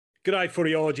G'day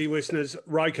Footyology listeners,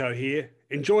 Roko here.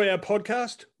 Enjoy our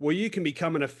podcast? Well, you can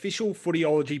become an official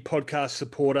Footyology podcast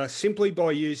supporter simply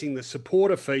by using the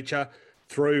supporter feature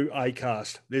through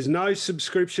Acast. There's no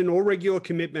subscription or regular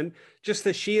commitment, just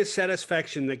the sheer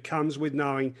satisfaction that comes with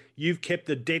knowing you've kept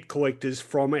the debt collectors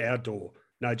from our door.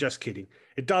 No, just kidding.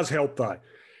 It does help though.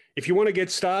 If you want to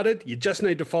get started, you just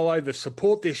need to follow the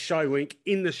support this show link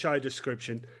in the show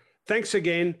description. Thanks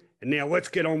again, and now let's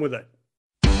get on with it.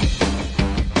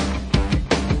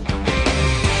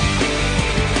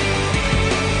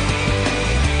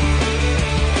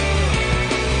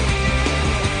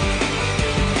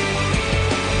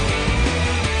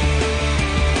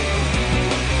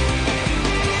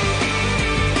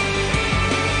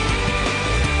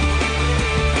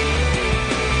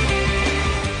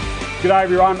 G'day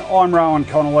everyone, I'm Rowan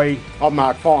Connolly. I'm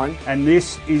Mark Fine. And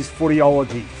this is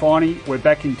Footyology. Finey, we're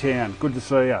back in town. Good to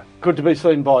see you. Good to be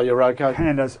seen by you, Roko.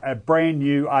 And as a brand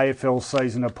new AFL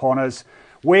season upon us,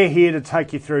 we're here to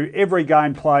take you through every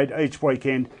game played each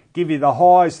weekend, give you the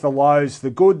highs, the lows,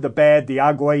 the good, the bad, the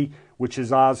ugly, which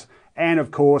is us, and of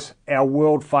course our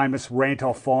world famous rant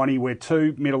off Finey, where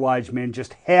two middle-aged men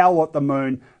just howl at the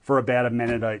moon for about a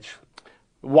minute each.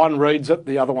 One reads it,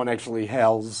 the other one actually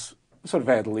howls. Sort of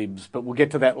ad libs, but we'll get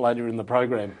to that later in the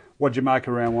program. What'd you make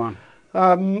of round one?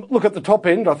 Look, at the top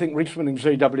end, I think Richmond and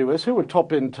GWS, who were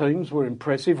top end teams, were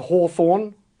impressive.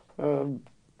 Hawthorn,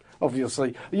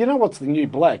 obviously. You know what's the new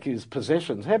black is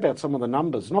possessions. How about some of the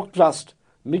numbers? Not just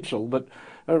Mitchell, but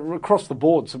across the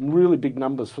board, some really big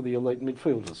numbers for the elite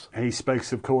midfielders. He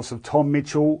speaks, of course, of Tom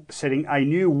Mitchell setting a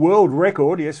new world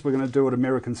record, yes, we're going to do what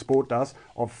American sport does,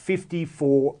 of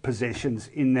 54 possessions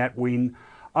in that win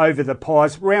over the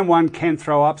Pies. Round one can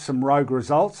throw up some rogue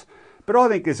results, but I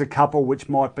think there's a couple which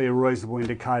might be a reasonable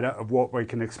indicator of what we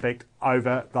can expect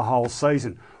over the whole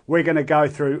season. We're going to go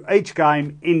through each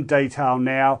game in detail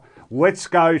now. Let's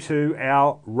go to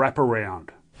our wraparound.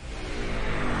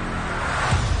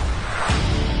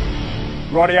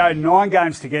 Rightio, 9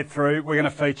 games to get through. We're going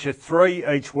to feature 3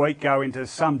 each week, go into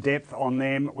some depth on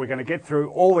them. We're going to get through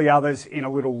all the others in a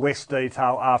little less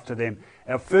detail after them.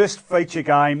 Our first feature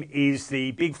game is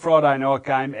the big Friday night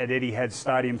game at Etihad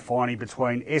Stadium, Finey,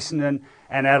 between Essendon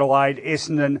and Adelaide.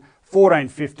 Essendon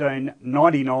 14-15,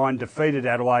 99, defeated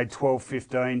Adelaide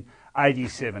 12-15,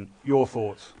 87. Your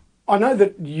thoughts? I know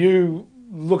that you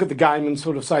look at the game and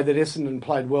sort of say that Essendon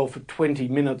played well for 20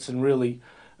 minutes and really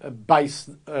base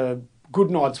good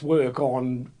night's work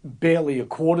on barely a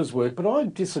quarter's work, but I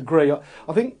disagree.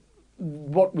 I think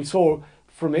what we saw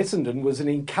from Essendon was a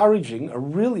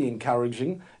really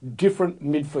encouraging, different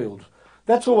midfield.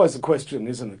 That's always the question,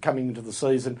 isn't it, coming into the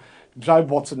season? Joe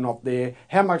Watson not there.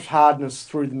 How much hardness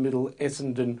through the middle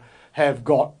Essendon have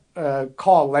got?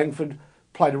 Kyle Langford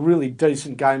played a really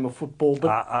decent game of football.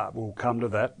 But we'll come to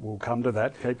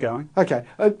that. Keep going. Okay.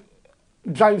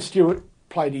 James Stewart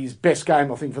played his best game,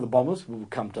 I think, for the Bombers. We'll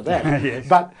come to that. Yes.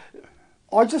 But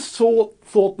I just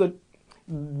thought that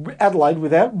Adelaide,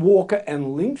 without Walker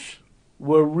and Lynch,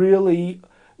 were really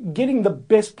getting the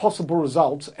best possible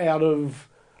results out of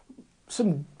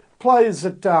some players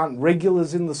that aren't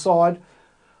regulars in the side.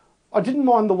 I didn't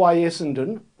mind the way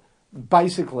Essendon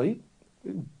basically,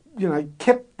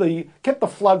 kept the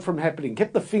flood from happening,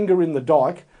 kept the finger in the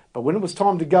dike, but when it was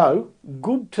time to go,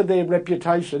 good to their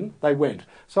reputation, they went.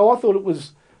 So I thought it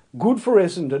was good for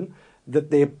Essendon that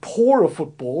their poorer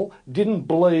football didn't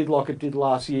bleed like it did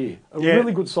last year.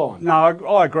 Really good sign. No,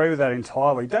 I agree with that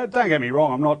entirely. Don't get me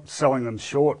wrong, I'm not selling them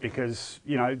short because,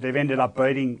 they've ended up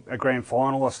beating a grand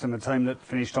finalist and a team that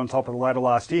finished on top of the ladder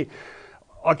last year.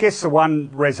 I guess the one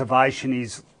reservation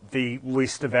is the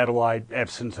list of Adelaide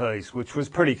absentees, which was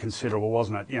pretty considerable,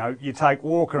 wasn't it? You take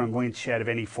Walker and Lynch out of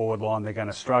any forward line, they're going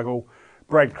to struggle.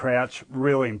 Brad Crouch,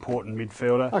 really important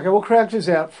midfielder. Okay, well, Crouch is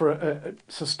out for a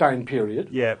sustained period.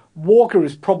 Yeah. Walker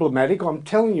is problematic. I'm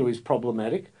telling you he's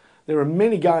problematic. There are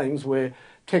many games where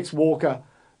Tex Walker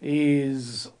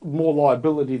is more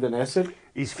liability than asset.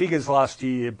 His figures last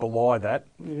year belie that.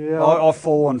 Yeah. I've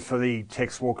fallen for the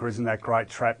Tex Walker isn't that great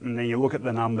trap, and then you look at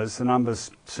the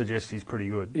numbers suggest he's pretty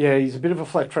good. Yeah, he's a bit of a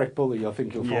flat track bully, I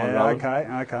think you'll find.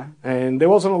 Yeah, okay. And there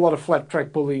wasn't a lot of flat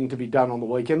track bullying to be done on the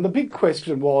weekend. The big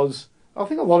question was, I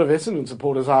think a lot of Essendon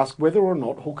supporters asked whether or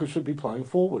not Hooker should be playing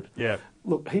forward. Yeah.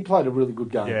 Look, he played a really good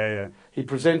game. Yeah. He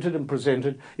presented.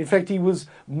 In fact, he was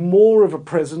more of a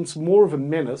presence, more of a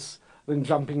menace than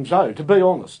Jumping Joe, to be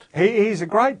honest. He is a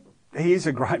great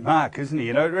mark, isn't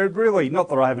he? Really, not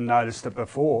that I haven't noticed it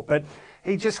before, but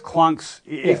he just clunks.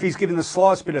 If he's given the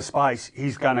slightest bit of space,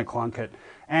 he's going to clunk it.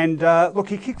 And look,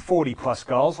 he kicked 40-plus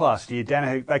goals last year.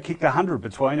 Danaher, they kicked 100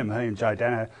 between them, he and Joe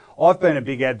Danaher. I've been a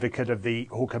big advocate of the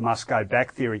hooker must go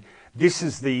back theory. This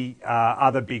is the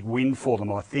other big win for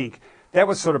them, I think. That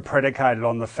was sort of predicated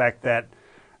on the fact that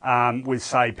with,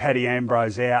 say, Paddy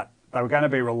Ambrose out, they were going to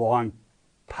be relying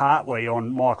partly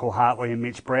on Michael Hartley and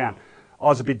Mitch Brown. I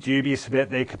was a bit dubious about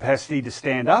their capacity to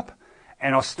stand up,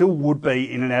 and I still would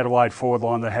be in an Adelaide forward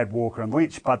line that had Walker and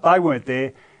Lynch, but they weren't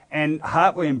there. And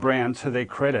Hartley and Brown, to their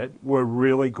credit, were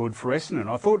really good for Essendon.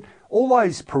 I thought all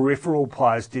those peripheral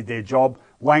players did their job.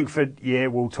 Langford, yeah,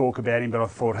 we'll talk about him, but I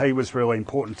thought he was really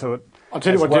important to it. I'll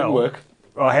tell you what didn't work.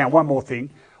 Oh, hang on, one more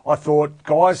thing. I thought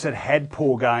guys that had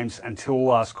poor games until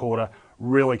last quarter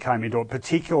really came into it,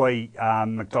 particularly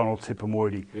McDonald,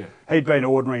 Tippermoody. Yeah. He'd been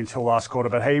ordinary until last quarter,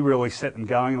 but he really set them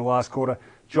going in the last quarter.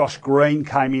 Josh Green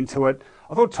came into it.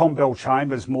 I thought Tom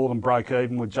Bell-Chambers more than broke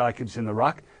even with Jacobs in the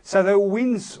ruck. So there were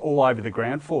wins all over the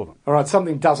ground for them. All right,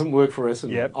 something doesn't work for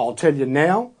Essendon. Yep. I'll tell you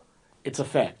now, it's a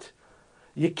fact.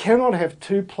 You cannot have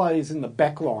two players in the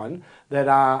back line that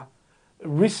are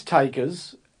risk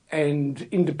takers and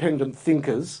independent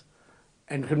thinkers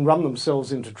and can run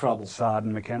themselves into trouble. Sard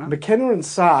and McKenna? McKenna and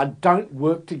Sard don't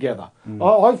work together.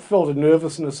 I felt a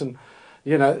nervousness, and,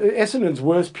 Essendon's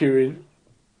worst period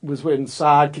was when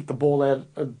Sard kicked the ball out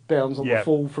of bounds on the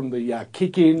full from the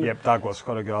kick-in. Yep, Douglas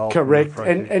got a goal. Correct.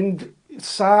 And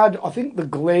Sard, I think the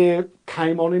glare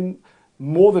came on him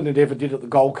more than it ever did at the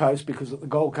Gold Coast, because at the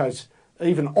Gold Coast,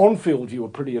 even on-field, you were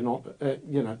pretty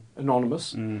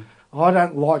anonymous. I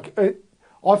don't like it.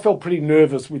 I felt pretty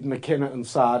nervous with McKenna and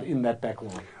Sard in that back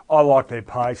line. I like their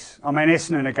pace. I mean,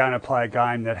 Essendon are going to play a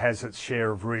game that has its share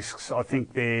of risks. I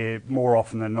think they're more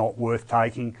often than not worth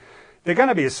taking. They're going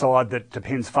to be a side that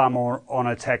depends far more on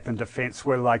attack than defence,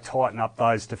 whether they tighten up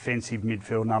those defensive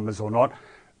midfield numbers or not.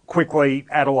 Quickly,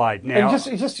 Adelaide now.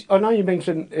 And just I know you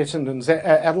mentioned Essendon's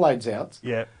Adelaide's outs.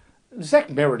 Yeah. Zach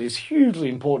Merritt is hugely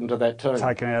important to that team.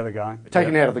 Taken out of the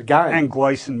game. Out of the game. And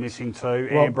Gleeson missing too.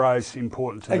 Well, Ambrose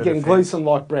important to the defence. Gleeson,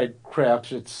 like Brad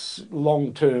Crouch, it's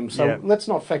long term, so let's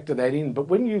not factor that in. But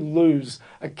when you lose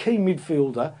a key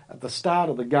midfielder at the start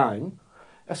of the game,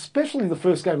 especially the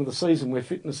first game of the season where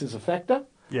fitness is a factor,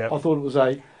 I thought it was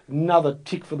another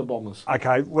tick for the Bombers.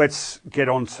 Okay, let's get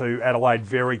on to Adelaide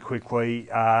very quickly.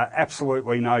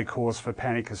 Absolutely no cause for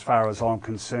panic as far as I'm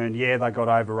concerned. Yeah, they got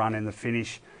overrun in the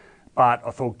finish, but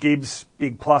I thought Gibbs,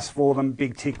 big plus for them,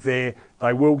 big tick there.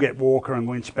 They will get Walker and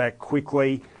Lynch back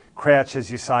quickly. Crouch,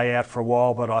 as you say, out for a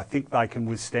while, but I think they can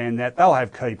withstand that. They'll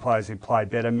have key players who play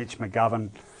better. Mitch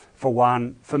McGovern, for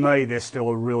one. For me, they're still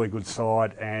a really good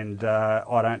side, and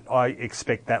I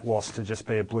expect that loss to just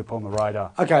be a blip on the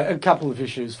radar. Okay, a couple of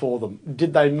issues for them.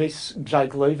 Did they miss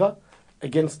Jake Lever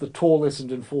against the tall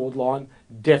Essendon forward line?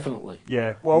 Definitely.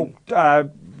 Yeah, well,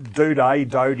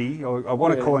 Dodie, I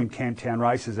want to call him Camptown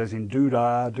Races, as in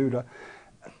Duda.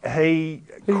 He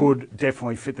could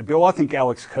definitely fit the bill. I think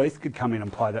Alex Keith could come in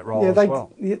and play that role as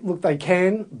well. Look, they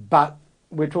can, but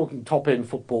we're talking top-end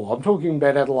football. I'm talking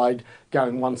about Adelaide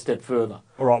going one step further.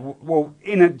 All right. Well,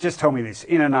 just tell me this.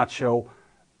 In a nutshell,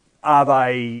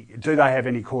 do they have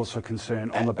any cause for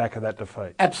concern on the back of that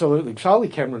defeat? Absolutely. Charlie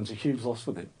Cameron's a huge loss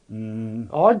for them.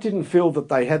 I didn't feel that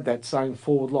they had that same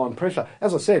forward line pressure.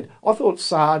 As I said, I thought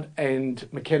Sard and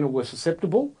McKenna were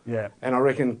susceptible. Yeah. And I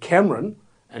reckon Cameron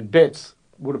and Betts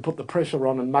would have put the pressure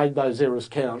on and made those errors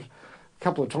count. A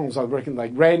couple of times I reckon they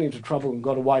ran into trouble and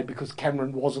got away because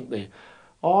Cameron wasn't there.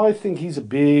 I think he's a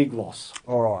big loss.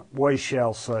 All right, we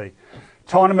shall see.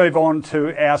 Time to move on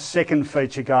to our second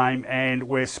feature game, and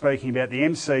we're speaking about the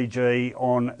MCG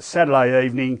on Saturday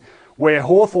evening, where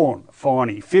Hawthorn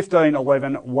finally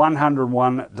 15-11,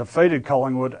 101, defeated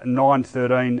Collingwood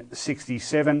 9-13,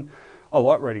 67. I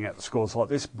like reading out the scores like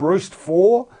this. Bruce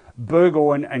 4,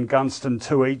 Burgoyne and Gunston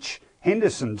 2 each.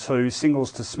 Henderson 2,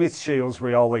 singles to Smith, Shields,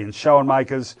 Rioli and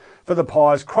Schoenmakers. For the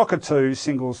Pies, Crocker 2,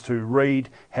 singles to Reid,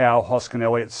 Howe, Hoskin,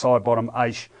 Elliott, Sidebottom,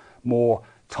 Aish, Moore,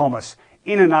 Thomas.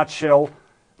 In a nutshell,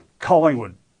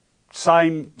 Collingwood,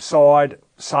 same side,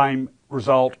 same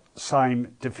result,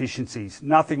 same deficiencies.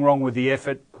 Nothing wrong with the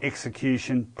effort,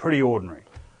 execution, pretty ordinary.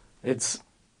 It's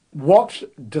watch,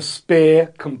 despair,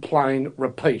 complain,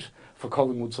 repeat for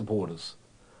Collingwood supporters.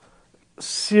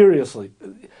 Seriously,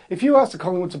 if you asked a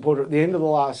Collingwood supporter at the end of the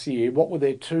last year what were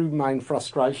their two main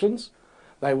frustrations,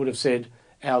 they would have said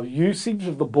our usage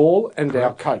of the ball and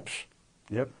our coach.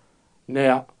 Yep.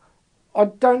 Now, I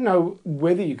don't know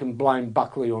whether you can blame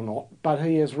Buckley or not, but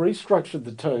he has restructured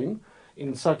the team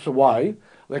in such a way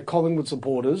that Collingwood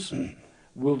supporters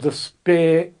will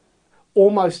despair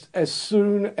almost as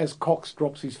soon as Cox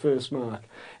drops his first mark.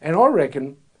 And I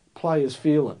reckon players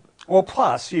feel it. Well,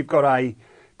 plus you've got a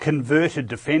converted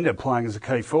defender playing as a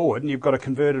key forward, and you've got a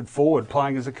converted forward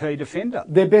playing as a key defender.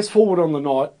 Their best forward on the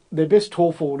night, their best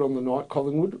tall forward on the night,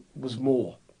 Collingwood, was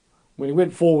Moore. When he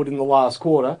went forward in the last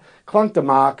quarter, clunked a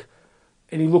mark,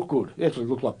 and he looked good. He actually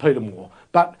looked like Peter Moore.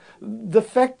 But the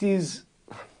fact is,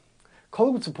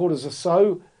 Collingwood supporters are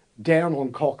so down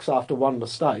on Cox after one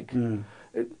mistake.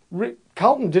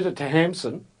 Carlton did it to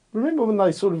Hampson. Remember when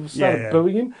they sort of started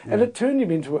booing him? Yeah. And it turned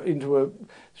him into a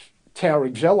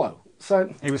towering jello.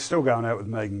 So he was still going out with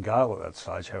Megan Gale at that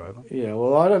stage, however. Yeah,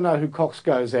 well, I don't know who Cox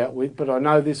goes out with, but I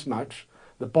know this much,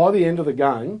 that by the end of the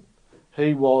game,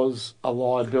 he was a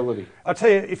liability. I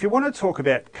tell you, if you want to talk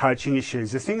about coaching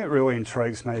issues, the thing that really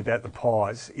intrigues me about the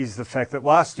Pies is the fact that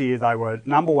last year they were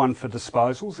number one for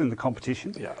disposals in the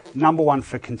competition, number one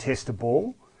for contested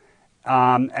ball,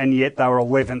 and yet they were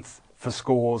 11th for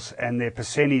scores, and their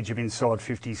percentage of inside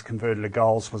 50s converted to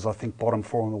goals was, I think, bottom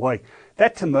 4 in the league.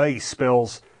 That, to me,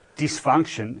 spells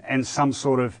dysfunction and some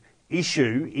sort of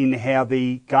issue in how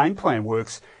the game plan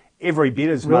works every bit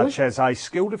as much as a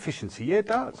skill deficiency. Yeah, it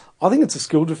does. I think it's a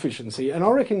skill deficiency, and I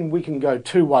reckon we can go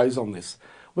two ways on this.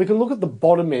 We can look at the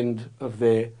bottom end of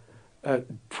their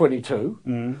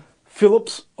 22.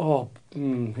 Phillips,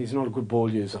 he's not a good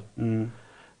ball user.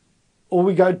 Or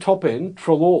we go top end,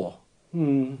 Treloar.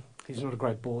 He's not a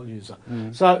great ball user.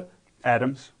 So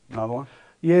Adams, another one.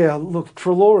 Yeah, look,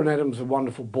 Treloar and Adams are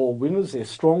wonderful ball winners. They're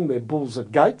strong, they're bulls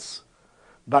at gates.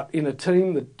 But in a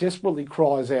team that desperately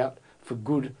cries out for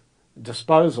good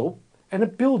disposal, and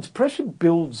it builds, pressure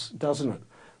builds, doesn't it?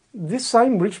 This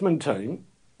same Richmond team,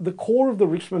 the core of the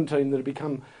Richmond team that have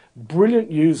become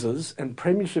brilliant users and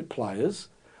premiership players,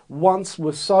 once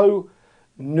were so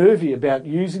nervy about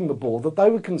using the ball that they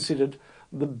were considered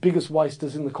the biggest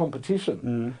wasters in the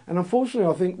competition. And unfortunately,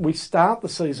 I think we start the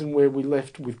season where we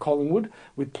left with Collingwood,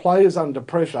 with players under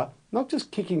pressure, not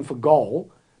just kicking for goal,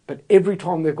 but every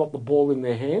time they've got the ball in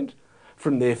their hand,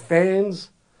 from their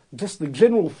fans, just the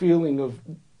general feeling of,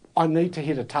 I need to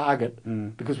hit a target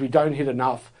because we don't hit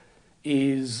enough,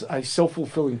 is a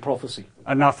self-fulfilling prophecy.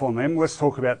 Enough on them. Let's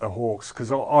talk about the Hawks,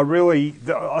 because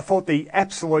I thought the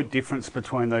absolute difference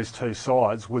between those two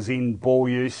sides was in ball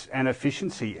use and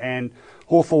efficiency, and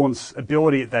Hawthorn's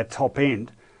ability at that top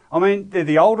end. I mean, they're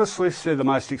the oldest list, they're the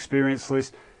most experienced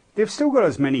list. They've still got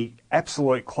as many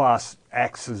absolute class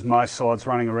acts as most sides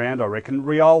running around, I reckon.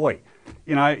 Rioli.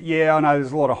 You know, I know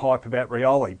there's a lot of hype about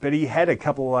Rioli, but he had a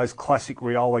couple of those classic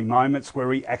Rioli moments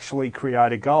where he actually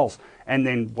created goals and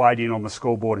then weighed in on the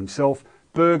scoreboard himself.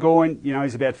 Burgoyne,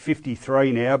 he's about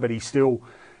 53 now, but he still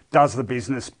does the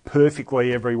business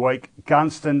perfectly every week.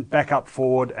 Gunston, back up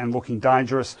forward and looking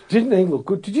dangerous. Didn't he look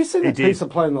good? Did you see that piece of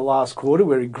play in the last quarter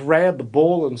where he grabbed the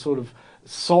ball and sort of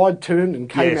side turned and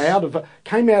came out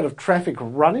of traffic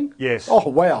running? Yes. Oh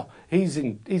wow, he's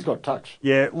got touch.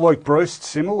 Yeah, Luke Bruce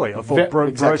similarly. I thought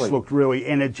Bruce looked really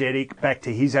energetic, back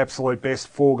to his absolute best.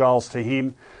 4 goals to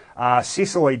him.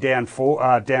 Sicily down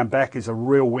back is a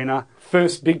real winner.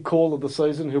 First big call of the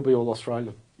season. He'll be all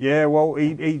Australian. Yeah, well,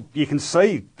 you can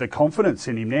see the confidence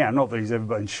in him now. Not that he's ever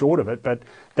been short of it, but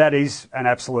that is an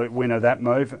absolute winner, that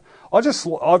move. I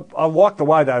like the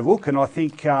way they look, and I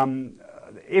think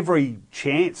every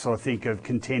chance, of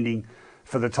contending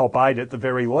for the top 8 at the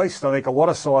very least. I think a lot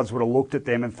of sides would have looked at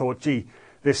them and thought, gee,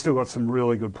 they've still got some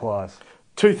really good players.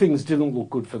 2 things didn't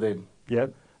look good for them.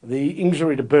 Yep. The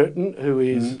injury to Burton, who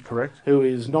is correct, who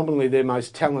is nominally their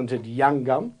most talented young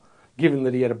gun, given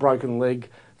that he had a broken leg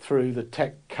through the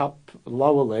TAC Cup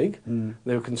lower leg.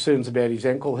 There were concerns about his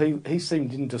ankle. He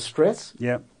seemed in distress.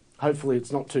 Yep. Hopefully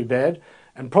it's not too bad.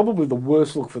 And probably the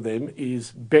worst look for them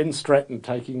is Ben Stratton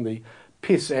taking the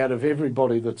piss out of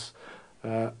everybody that's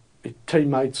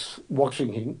teammates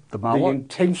watching him. The mullet? The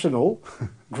intentional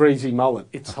greasy mullet.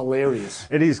 It's hilarious.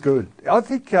 It is good. I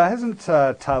think, hasn't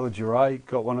Taylor Duray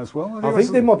got one as well? I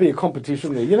think there might be a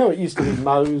competition there. It used to be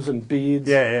Moes and beards.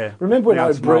 Yeah. Remember when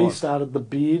O'Brien started the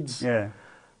beards? Yeah.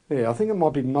 Yeah, I think it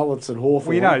might be mullets at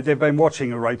Hawthorn. Well, they've been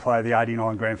watching a replay of the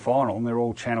 89 Grand Final, and they're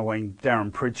all channeling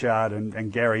Darren Pritchard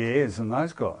and Gary Ayres and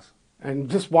those guys. And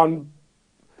just one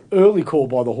early call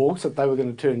by the Hawks that they were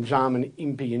going to turn Jarman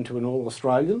Impey into an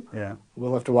All-Australian. Yeah.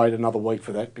 We'll have to wait another week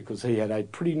for that because he had a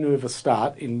pretty nervous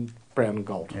start in brown and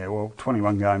gold. Yeah, well,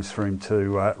 21 games for him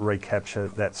to recapture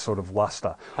that sort of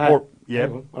lustre. I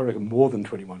reckon more than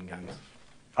 21 games.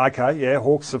 Okay, yeah,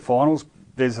 Hawks the finals.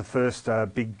 There's the first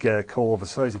big call of the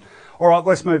season. All right,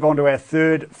 let's move on to our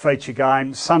third feature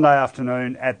game, Sunday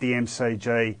afternoon at the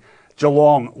MCG.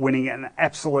 Geelong winning an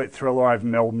absolute thriller over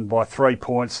Melbourne by 3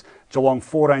 points. Geelong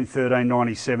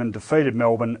 14-13-97 defeated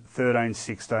Melbourne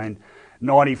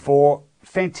 13-16-94.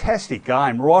 fantastic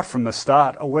game right from the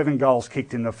start. 11 goals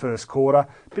kicked in the first quarter.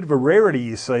 Bit of a rarity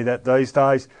you see that these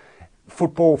days.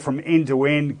 Football from end to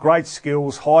end, great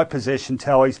skills, high possession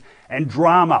tallies, and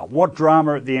drama. What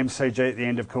drama at the MCG at the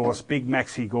end, of course. Big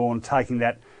Maxi Gawn taking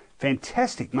that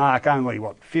fantastic mark, only,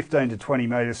 15 to 20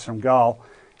 metres from goal,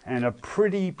 and a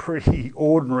pretty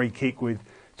ordinary kick with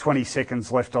 20 seconds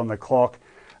left on the clock.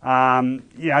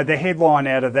 The headline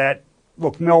out of that,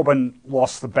 look, Melbourne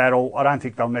lost the battle. I don't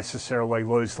think they'll necessarily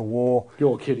lose the war.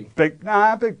 You're kidding. But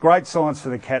great signs for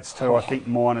the Cats too, I think,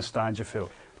 minus Dangerfield.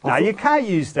 No, you can't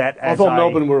use that as I thought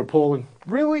Melbourne were appalling.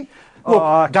 Really?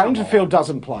 Look, Dangerfield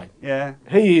doesn't play. Yeah.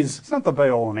 He is... It's not the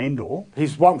be-all and end-all.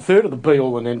 He's 1/3 of the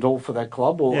be-all and end-all for that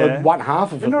club, or one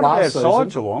half of it last season. They're not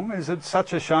outside Geelong. Is it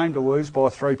such a shame to lose by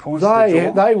 3 points to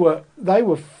Geelong? They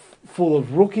were full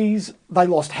of rookies. They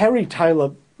lost Harry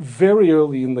Taylor very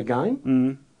early in the game.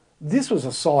 Mm. This was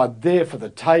a side there for the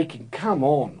taking. Come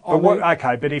on.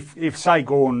 But if say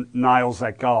Gawn nails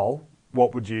that goal...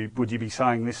 What would you be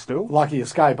saying this still? Lucky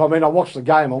escape. I mean, I watched the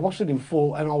game. I watched it in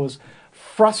full, and I was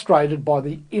frustrated by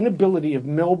the inability of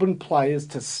Melbourne players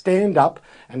to stand up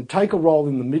and take a role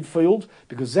in the midfield,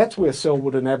 because that's where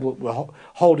Selwood and Ablett were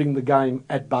holding the game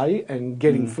at bay and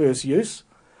getting first use.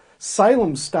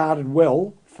 Salem started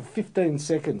well for 15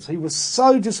 seconds. He was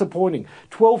so disappointing.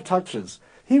 12 touches.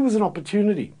 He was an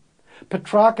opportunity.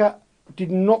 Petrarca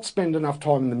did not spend enough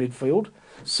time in the midfield.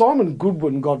 Simon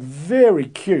Goodwin got very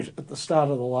cute at the start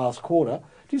of the last quarter.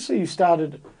 Do you see he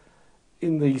started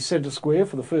in the centre square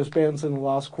for the first bounce in the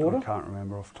last quarter? I can't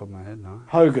remember off the top of my head, no.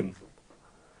 Hogan.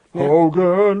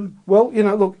 Hogan! Well,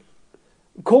 look,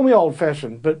 call me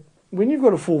old-fashioned, but when you've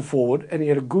got a full forward and he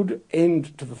had a good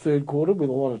end to the third quarter with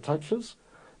a lot of touches,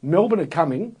 Melbourne are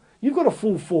coming, you've got a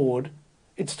full forward,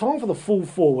 it's time for the full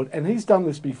forward, and he's done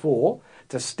this before,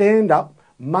 to stand up,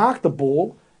 mark the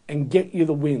ball, and get you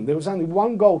the win. There was only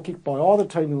one goal kicked by either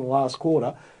team in the last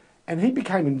quarter, and he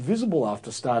became invisible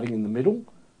after starting in the middle.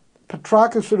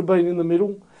 Petrarca should have been in the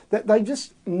middle.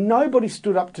 Nobody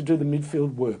stood up to do the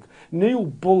midfield work. Neil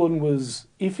Bullen was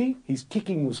iffy. His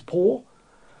kicking was poor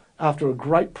after a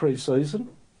great pre-season.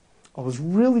 I was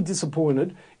really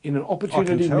disappointed in an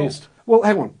opportunity missed. Well,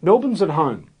 hang on. Melbourne's at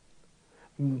home.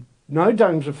 No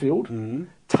Dangerfield. Mm-hmm.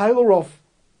 Taylor off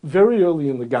very early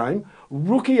in the game,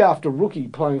 rookie after rookie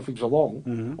playing for Geelong.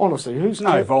 Mm-hmm. Honestly,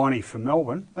 no Viney for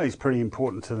Melbourne. He's pretty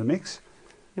important to the mix.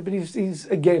 Yeah, but he's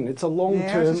again, it's a long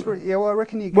term. I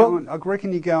reckon you go. I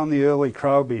reckon you go on the early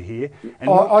crow bit here. And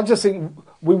I just think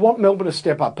we want Melbourne to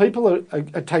step up. People are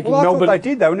taking Melbourne. I thought they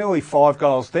did. They were nearly 5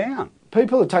 goals down.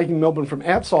 People are taking Melbourne from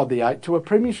outside the 8 to a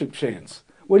premiership chance.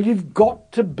 Well, you've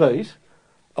got to beat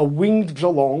a winged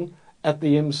Geelong at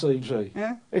the MCG.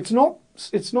 Yeah. It's not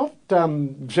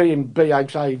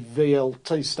GMBHA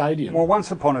VLT Stadium. Well,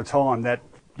 once upon a time, that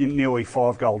nearly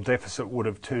 5-goal deficit would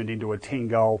have turned into a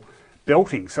 10-goal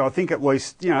belting. So I think at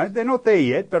least, they're not there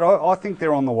yet, but I think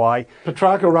they're on the way.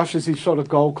 Petrarca rushes his shot at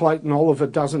goal. Clayton Oliver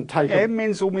doesn't take it.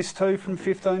 Menzel missed 2 from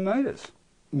 15 metres.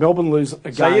 Melbourne lose a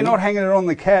game. So you're not hanging it on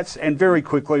the Cats, and very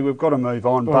quickly, we've got to move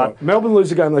on. But Melbourne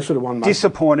lose a game they should have won, mate.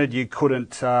 Disappointed you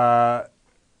couldn't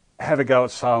have a go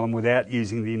at Salem without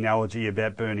using the analogy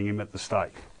about burning him at the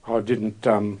stake. I didn't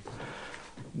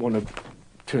want to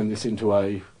turn this into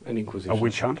an inquisition. A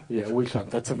witch hunt? Yeah, a witch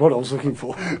hunt. That's what I was looking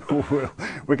for.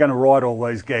 We're going to write all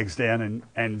these gags down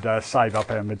and save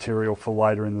up our material for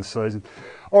later in the season.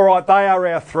 All right, they are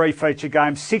our 3 feature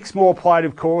games. 6 more played,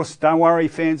 of course. Don't worry,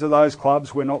 fans of those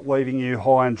clubs. We're not leaving you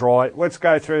high and dry. Let's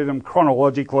go through them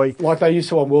chronologically. Like they used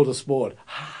to on World of Sport.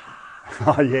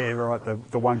 Oh, yeah, right,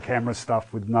 the one-camera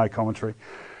stuff with no commentary.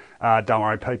 Don't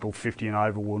worry, people 50 and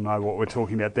over will know what we're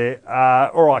talking about there.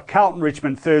 All right,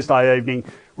 Carlton-Richmond, Thursday evening.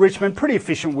 Richmond, pretty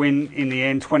efficient win in the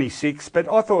end, 26, but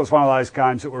I thought it was one of those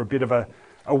games that were a bit of a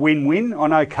win-win. I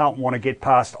know Carlton want to get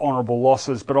past honourable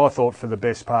losses, but I thought for the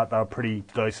best part they were pretty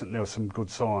decent. There were some good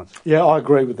signs. Yeah, I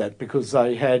agree with that, because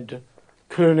they had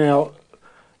Kurnow,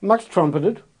 much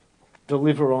trumpeted,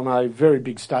 deliver on a very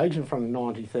big stage in front of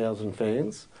 90,000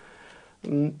 fans.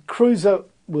 Cruiser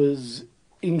was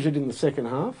injured in the second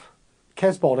half.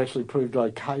 Casbolt actually proved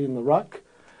okay in the ruck.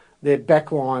 Their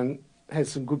backline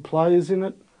has some good players in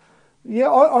it.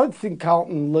 Yeah, I think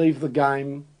Carlton leave the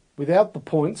game without the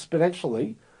points, but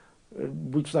actually,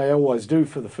 which they always do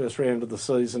for the first round of the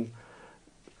season,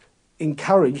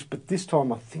 encouraged, but this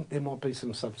time I think there might be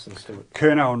some substance to it.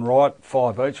 Kurnow and Wright,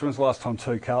 5 each. When was the last time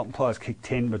 2 Carlton players kicked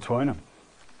 10 between them?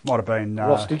 Might have been...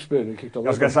 Ross Dixburn who kicked 11. I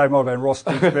was going to say it might have been Ross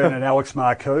Dixburn and Alex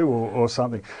Marcoux or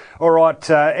something. All right,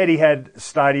 Etihad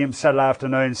Stadium, Saturday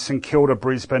afternoon, St Kilda,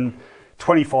 Brisbane,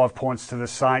 25 points to the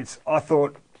Saints. I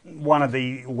thought one of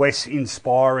the less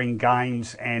inspiring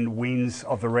games and wins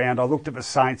of the round. I looked at the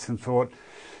Saints and thought,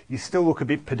 you still look a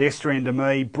bit pedestrian to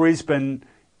me. Brisbane,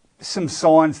 some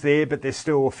signs there, but they're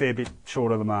still a fair bit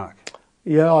short of the mark.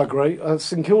 Yeah, I agree.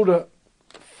 St Kilda,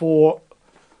 for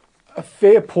a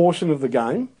fair portion of the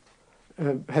game,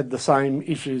 had the same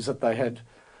issues that they had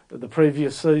the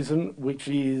previous season, which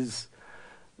is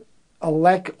a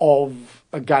lack of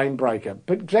a game breaker.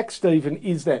 But Jack Stephen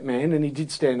is that man, and he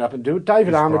did stand up and do it.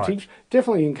 David Armitage,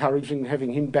 definitely encouraging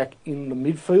having him back in the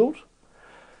midfield.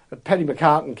 Paddy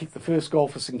McCartan kicked the first goal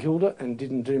for St Kilda and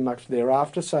didn't do much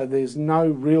thereafter, so there's no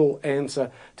real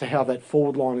answer to how that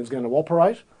forward line is going to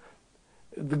operate.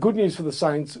 The good news for the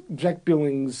Saints, Jack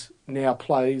Billings now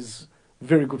plays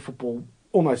very good football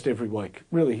almost every week.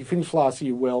 Really, he finished last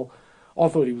year well. I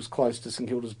thought he was close to St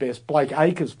Kilda's best. Blake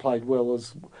Acres played well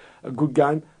as a good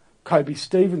game. Kobe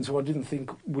Stevens, who I didn't think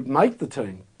would make the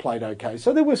team, played okay.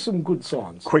 So there were some good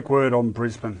signs. Quick word on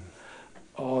Brisbane.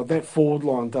 Oh, that forward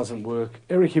line doesn't work.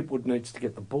 Eric Hipwood needs to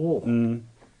get the ball.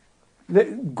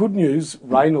 Good news,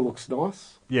 Rayner looks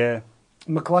nice. Yeah.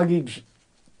 McCluggage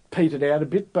petered out a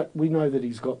bit, but we know that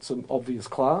he's got some obvious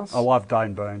class. I love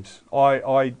Dane Beams.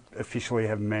 I officially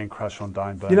have a man crush on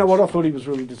Dane Beams. You know what? I thought he was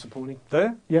really disappointing.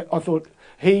 There? Yeah, I thought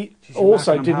he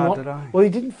also did not. Well, he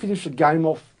didn't finish the game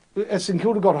off. As St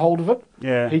Kilda got hold of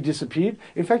it, he disappeared.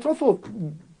 In fact, I thought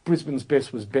Brisbane's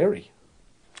best was Berry.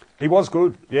 He was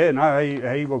good. Yeah, no,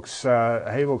 he looks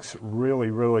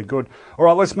really, really good. All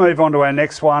right, let's move on to our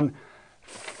next one.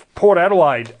 Port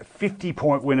Adelaide,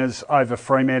 50-point winners over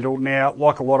Fremantle. Now,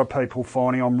 like a lot of people,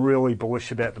 finding I'm really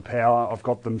bullish about the Power. I've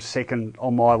got them second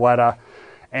on my ladder,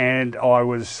 and I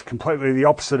was completely the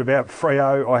opposite about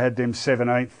Freo. I had them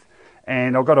 17th,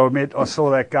 and I've got to admit, I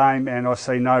saw that game, and I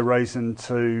see no reason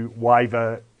to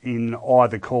waver in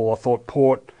either call. I thought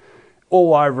Port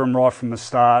all over them right from the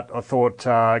start. I thought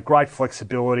great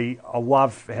flexibility. I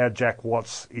love how Jack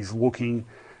Watts is looking.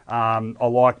 I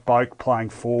like Boak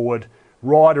playing forward.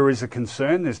 Ryder is a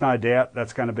concern. There's no doubt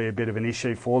that's going to be a bit of an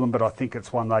issue for them, but I think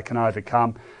it's one they can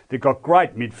overcome. They've got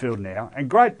great midfield now, and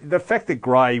the fact that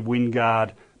Gray,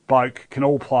 Wingard, Boak can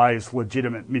all play as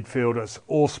legitimate midfielders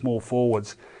or small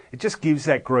forwards, it just gives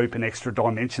that group an extra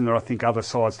dimension that I think other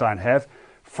sides don't have.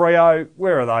 Freo,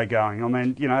 where are they going? I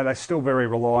mean, you know, they're still very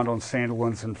reliant on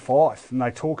Sandilands and Fife, and they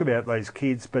talk about these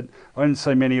kids, but I didn't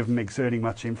see many of them exerting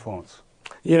much influence.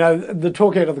 You know, the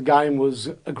talk out of the game was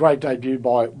a great debut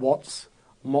by Watts,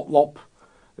 Motlop.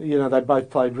 You know, they both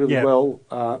played really well.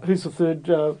 Who's the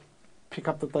third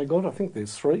pickup that they got? I think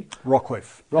there's three.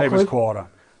 Rockcliffe. He was quieter.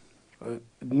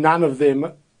 None of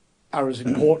them are as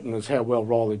important as how well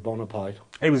Riley Bonner played.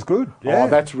 He was good, yeah. Oh,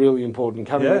 that's really important.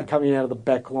 Coming out of the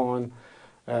back line.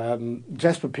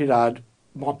 Jasper Pittard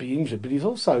might be injured, but he's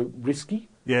also risky.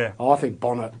 Yeah. I think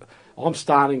Bonner, I'm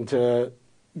starting to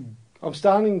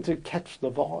catch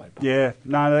the vibe. Yeah,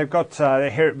 no, they've got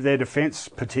their defence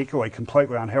particularly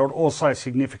completely unheralded. Also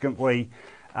significantly,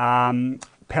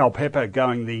 Pal Pepper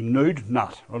going the nude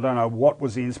nut. I don't know what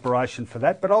was the inspiration for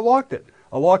that, but I liked it.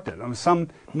 I mean, some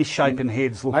misshapen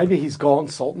heads look. Maybe he's gone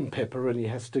salt and pepper and he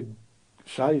has to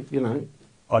shave, you know.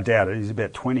 I doubt it. He's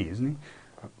about 20, isn't he?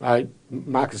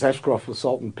 Marcus Ashcroft was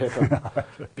salt and pepper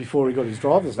before he got his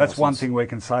driver's license. That's one thing we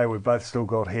can say. We've both still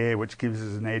got hair, which gives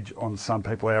us an edge on some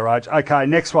people our age. Okay,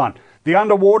 next one. The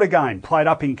underwater game played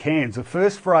up in Cairns, the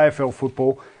first for AFL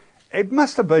football. It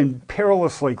must have been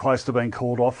perilously close to being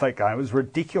called off, that game. It was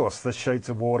ridiculous, the sheets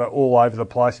of water all over the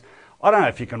place. I don't know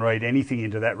if you can read anything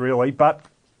into that, really, but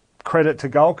credit to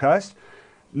Gold Coast.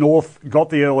 North got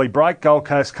the early break. Gold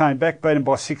Coast came back, beat them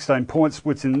by 16 points,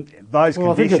 which in those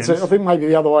conditions... I think maybe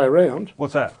the other way around.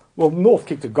 What's that? Well, North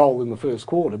kicked a goal in the first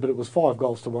quarter, but it was 5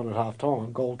 goals to 1 at half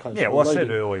time. Gold Coast. Yeah, well, I said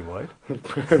early lead. It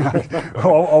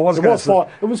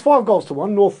was 5 goals to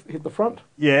 1. North hit the front.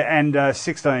 Yeah, and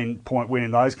 16-point win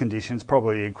in those conditions,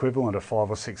 probably the equivalent of 5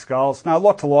 or 6 goals. No, a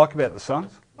lot to like about the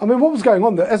Suns. I mean, what was going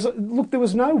on there? Look, there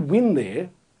was no win there,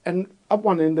 and up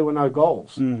one end there were no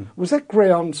goals. Was that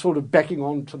ground sort of backing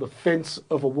on to the fence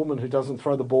of a woman who doesn't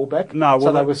throw the ball back? No, well,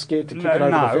 so they were scared to kick it over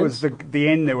the fence? No, it was the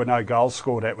end. There were no goals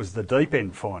scored at. It was the deep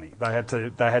end finding. They had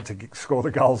to score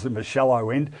the goals in the shallow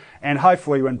end, and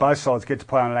hopefully, when both sides get to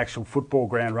play on an actual football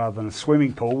ground rather than a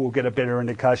swimming pool, we'll get a better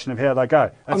indication of how they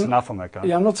go. That's enough on that game.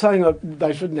 Yeah, I'm not saying that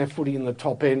they shouldn't have footy in the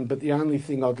top end, but the only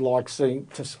thing I'd like seeing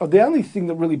the only thing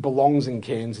that really belongs in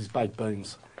Cairns is baked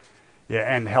beans.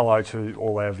 Yeah, and hello to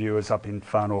all our viewers up in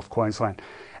far north Queensland.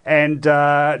 And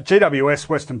GWS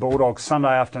Western Bulldogs,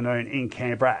 Sunday afternoon in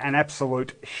Canberra, an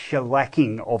absolute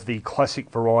shellacking of the classic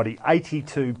variety,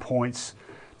 82 points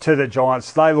to the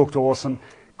Giants. They looked awesome.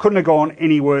 couldn't have gone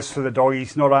any worse for the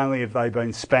Doggies. Not only have they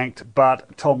been spanked,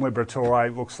 but Tom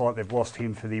Liberatore looks like they've lost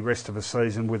him for the rest of the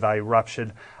season with a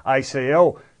ruptured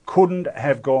ACL. Couldn't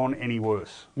have gone any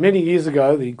worse. Many years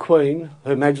ago, the Queen,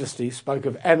 Her Majesty, spoke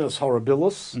of annus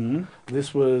horribilis.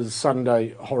 This was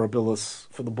Sunday horribilis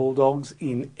for the Bulldogs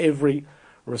in every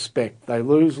respect. They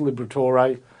lose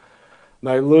Liberatore,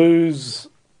 they lose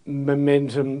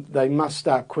momentum, they must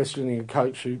start questioning a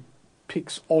coach who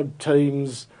picks odd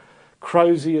teams.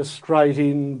 Crozier straight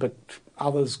in, but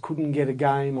others couldn't get a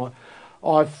game.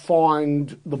 I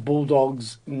find the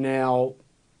Bulldogs now,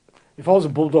 if I was a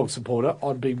Bulldog supporter,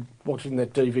 I'd be watching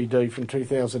that DVD from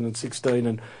 2016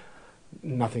 and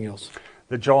nothing else.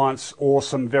 The Giants,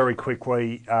 awesome, very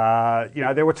quickly.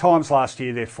 There were times last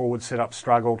year their forward setup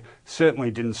struggled.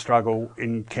 Certainly didn't struggle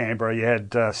in Canberra. You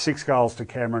had 6 goals to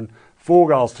Cameron, 4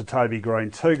 goals to Toby Green,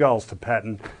 2 goals to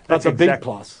Patton. That's a big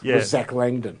plus with Zach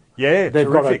Langdon. Yeah, they've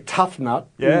terrific. got a tough nut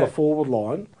in the forward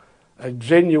line, a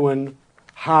genuine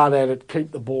hard at it,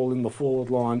 keep the ball in the forward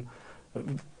line,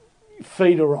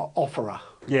 feeder offerer.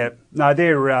 Yeah, no,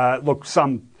 they're look.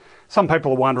 Some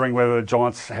people are wondering whether the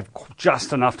Giants have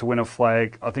just enough to win a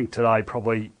flag. I think today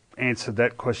probably answered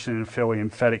that question in a fairly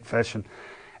emphatic fashion.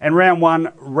 And round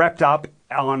 1 wrapped up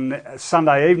on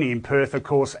Sunday evening in Perth, of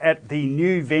course, at the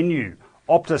new venue,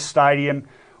 Optus Stadium,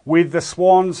 with the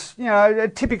Swans, a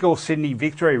typical Sydney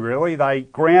victory, really. They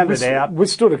grounded out.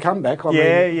 Withstood a comeback. I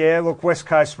mean, Look, West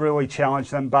Coast really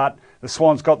challenged them, but the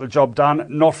Swans got the job done,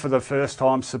 not for the first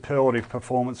time. Superlative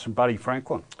performance from Buddy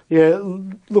Franklin. Yeah,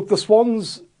 look, the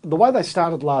Swans, the way they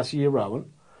started last year,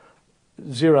 Rowan,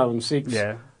 0-6.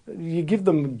 Yeah. You give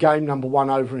them game number 1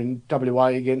 over in WA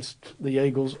against the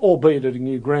Eagles, albeit at a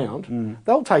new ground,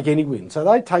 they'll take any win. So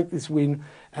they take this win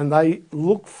and they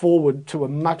look forward to a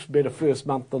much better first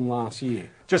month than last year.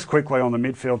 Just quickly on the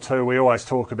midfield too, we always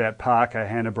talk about Parker,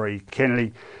 Hanbury,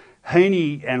 Kennedy,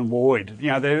 Heaney and Lloyd.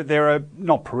 They're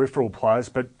not peripheral players,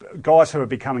 but guys who are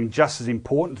becoming just as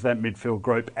important to that midfield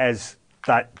group as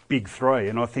that big 3.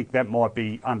 And I think that might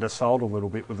be undersold a little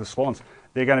bit with the Swans.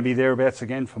 They're going to be thereabouts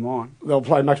again for mine. They'll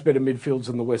play much better midfields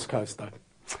than the West Coast, though.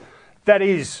 That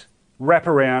is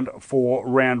wraparound for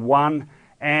round 1.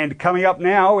 And coming up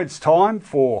now, it's time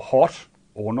for Hot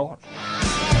or Not.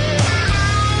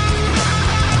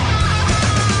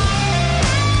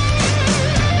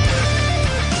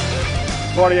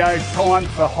 Rightio, time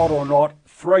for Hot or Not.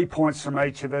 3 points from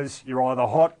each of us. You're either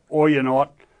hot or you're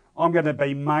not. I'm going to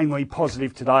be mainly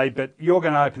positive today, but you're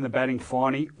going to open the batting,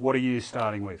 Finey. What are you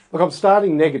starting with? Look, I'm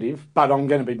starting negative, but I'm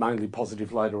going to be mainly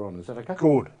positive later on. Is that okay?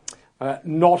 Good.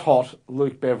 Not hot,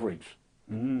 Luke Beveridge.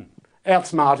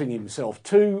 Outsmarting himself.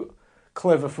 Too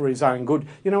clever for his own good.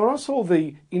 When I saw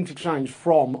the interchange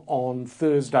from on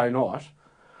Thursday night,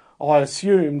 I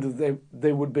assumed that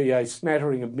there would be a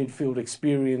smattering of midfield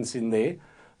experience in there,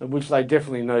 which they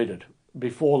definitely needed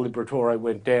before Liberatore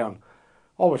went down.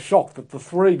 I was shocked that the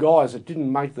 3 guys that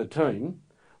didn't make the team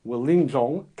were Ling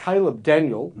Zhong, Caleb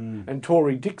Daniel and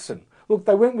Tory Dixon. Look,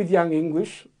 they went with young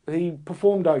English. He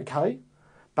performed okay,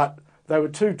 but they were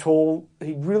too tall.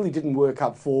 He really didn't work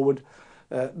up forward.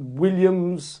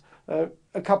 Williams, a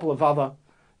couple of other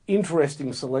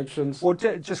interesting selections. Well,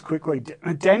 just quickly,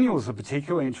 Daniel's a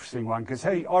particularly interesting one because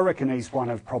I reckon he's one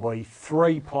of probably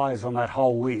 3 players on that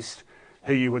whole list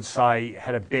who you would say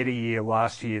had a better year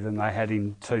last year than they had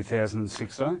in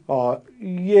 2016?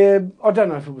 Yeah, I don't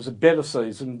know if it was a better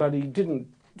season, but he didn't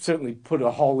certainly put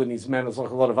a hole in his manners like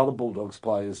a lot of other Bulldogs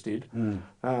players did. He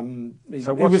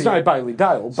was no Bailey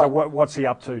Dale. So what's he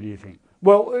up to, do you think?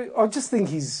 Well, I just think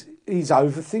he's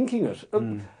overthinking it.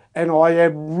 And I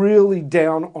am really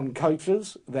down on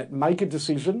coaches that make a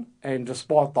decision and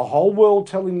despite the whole world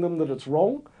telling them that it's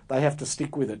wrong, they have to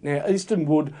stick with it. Now, Easton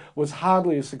Wood was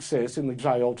hardly a success in the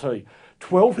JLT.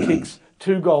 12 kicks,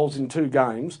 2 goals in 2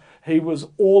 games. He was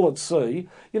all at sea.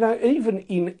 Even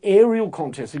in aerial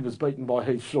contests, he was beaten by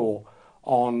Heath Shaw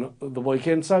on the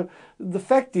weekend. So the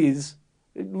fact is,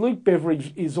 Luke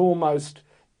Beveridge is almost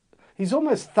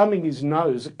thumbing his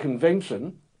nose at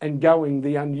convention and going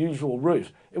the unusual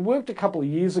route. It worked a couple of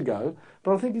years ago,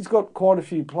 but I think he's got quite a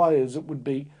few players that would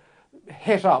be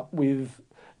het up with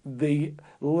the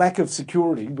lack of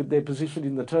security with their position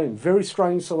in the team. Very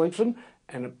strange selection,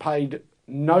 and it paid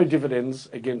no dividends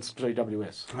against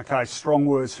GWS. Okay, strong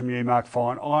words from you, Mark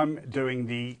Fine. I'm doing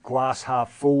the glass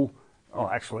half full,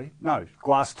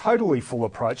 glass totally full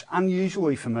approach,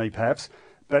 unusually for me perhaps,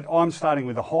 but I'm starting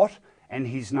with a hot, and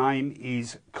his name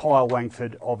is Kyle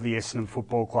Langford of the Essendon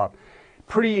Football Club.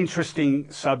 Pretty interesting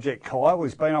subject, Kyle.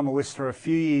 He's been on the list for a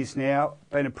few years now,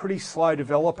 been a pretty slow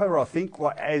developer, I think,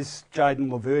 as Jayden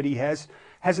Laverty has.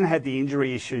 Hasn't had the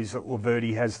injury issues that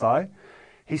Laverty has, though.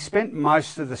 He spent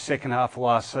most of the second half of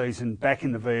last season back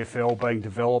in the VFL being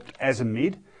developed as a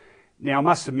mid. Now, I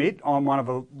must admit, I'm one of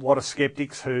a lot of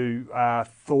sceptics who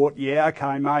thought, yeah,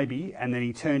 okay, maybe, and then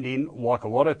he turned in, like a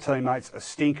lot of teammates, a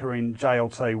stinker in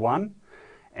JLT 1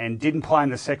 and didn't play in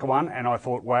the second one, and I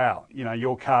thought, wow, you know,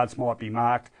 your cards might be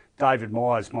marked. David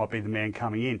Myers might be the man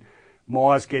coming in.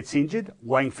 Myers gets injured,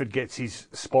 Langford gets his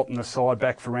spot in the side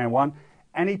back for round 1,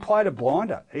 and he played a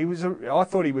blinder. I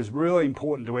thought he was really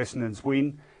important to Essendon's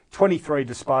win. 23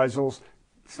 disposals.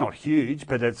 It's not huge,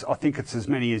 but I think it's as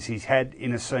many as he's had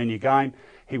in a senior game.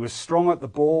 He was strong at the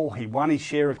ball. He won his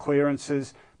share of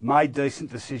clearances, made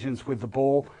decent decisions with the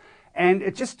ball. And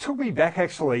it just took me back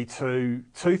actually to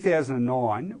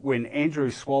 2009 when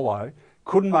Andrew Swallow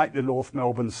couldn't make the North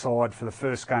Melbourne side for the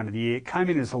first game of the year, came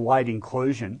in as a late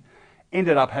inclusion,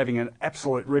 ended up having an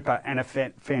absolute ripper and a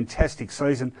fantastic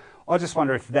season. I just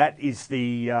wonder if that is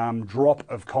the drop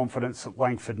of confidence that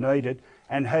Langford needed,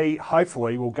 and he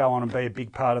hopefully will go on and be a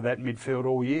big part of that midfield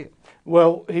all year.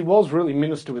 Well, he was really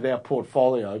minister with our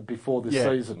portfolio before this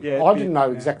season. Yeah, I didn't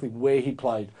know exactly where he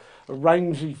played. A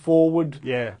rangy forward,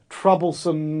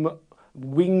 troublesome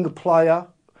wing player.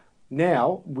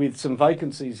 Now, with some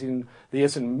vacancies in the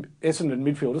Essendon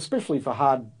midfield, especially for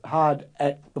hard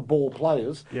at the ball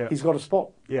players, he's got a spot.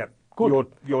 Yeah. Good.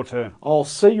 Your turn. I'll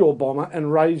see your bomber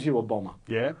and raise you a bomber.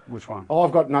 Yeah? Which one?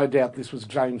 I've got no doubt this was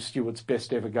James Stewart's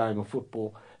best ever game of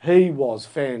football. He was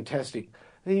fantastic.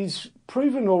 He's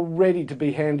proven already to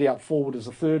be handy-out forward as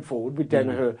a third forward with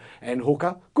Danaher and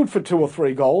Hooker. Good for 2 or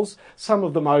 3 goals, some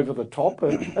of them over the top.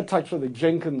 It takes really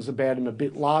Jenkins about him a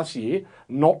bit last year,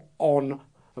 not on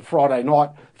the Friday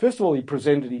night. First of all, he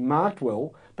presented, he marked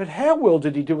well, but how well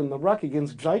did he do in the ruck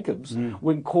against Jacobs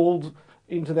when called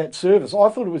into that service? I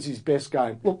thought it was his best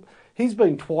game. Look, he's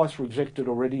been twice rejected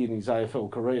already in his AFL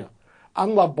career.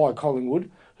 Unloved by Collingwood,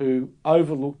 who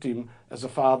overlooked him as a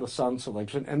father-son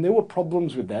selection, and there were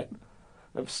problems with that.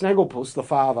 Snagglepuss, the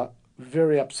father,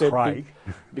 very upset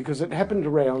because it happened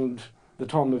around the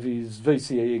time of his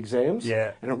VCE exams,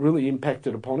 and it really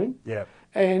impacted upon him. Yeah.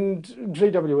 And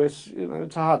GWS, you know,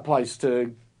 it's a hard place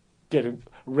to get a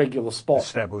regular spot.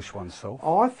 Establish oneself.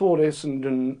 I thought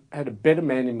Essendon had a better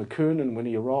man in McKernan when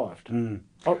he arrived.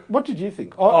 What did you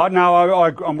think?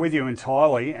 I'm with you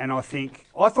entirely, and I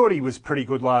thought he was pretty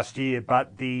good last year,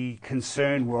 but the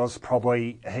concern was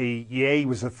probably he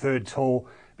was a third tall,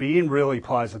 but he didn't really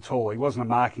play as a tall. He wasn't a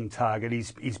marking target.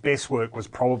 His best work was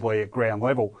probably at ground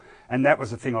level, and that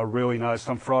was the thing I really noticed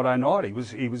on Friday night.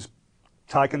 He was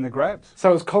taking the grabs.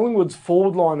 So as Collingwood's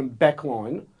forward line and back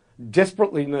line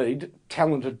desperately need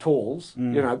talented talls,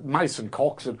 you know, Mason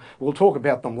Cox, and we'll talk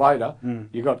about them later.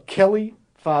 You've got Kelly,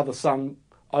 father-son,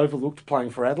 overlooked playing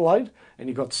for Adelaide, and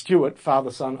you've got Stewart,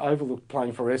 father-son, overlooked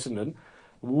playing for Essendon.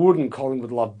 Wouldn't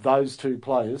Collingwood love those 2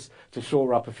 players to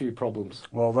shore up a few problems?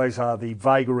 Well, these are the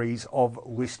vagaries of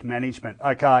list management.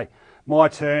 Okay, my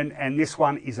turn, and this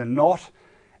one is a knot,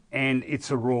 and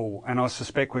it's a rule, and I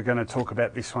suspect we're going to talk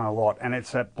about this one a lot, and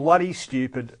it's a bloody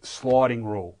stupid sliding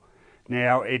rule.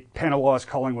 Now, it penalised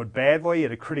Collingwood badly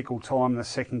at a critical time in the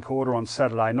second quarter on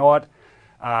Saturday night.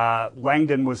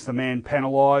 Langdon was the man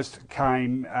penalised,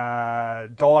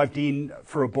 dived in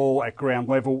for a ball at ground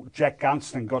level. Jack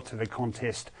Gunston got to the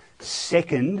contest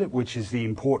second, which is the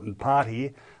important part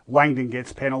here. Langdon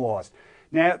gets penalised.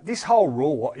 Now, this whole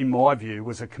rule, in my view,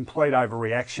 was a complete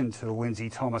overreaction to the Lindsay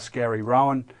Thomas Gary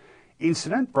Rowan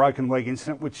incident, broken leg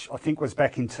incident, which I think was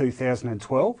back in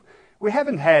 2012. We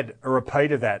haven't had a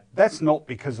repeat of that. That's not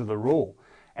because of the rule.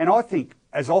 And I think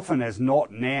as often as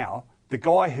not now, the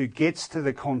guy who gets to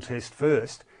the contest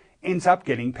first ends up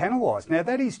getting penalised. Now,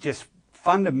 that is just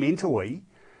fundamentally,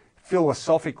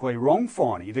 philosophically wrong,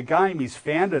 Finey. The game is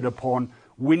founded upon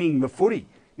winning the footy.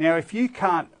 Now, if you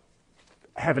can't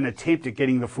have an attempt at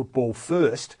getting the football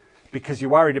first because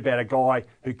you're worried about a guy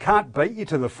who can't beat you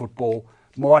to the football,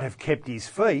 might have kept his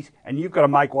feet, and you've got to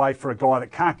make way for a guy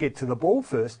that can't get to the ball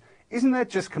first, isn't that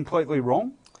just completely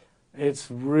wrong?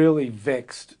 It's really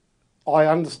vexed. I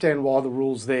understand why the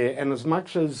rule's there, and as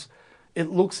much as it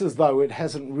looks as though it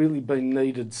hasn't really been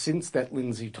needed since that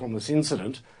Lindsay Thomas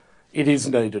incident, it is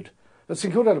needed. At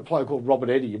St Kilda had a player called Robert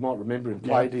Eddy, you might remember him,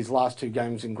 played his last 2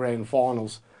 games in grand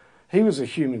finals. He was a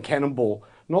human cannonball,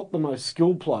 not the most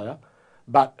skilled player,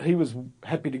 but he was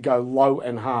happy to go low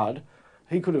and hard.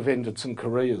 He could have ended some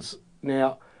careers.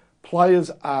 Now, players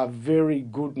are very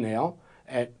good now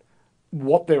at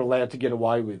what they're allowed to get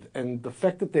away with. And the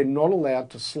fact that they're not allowed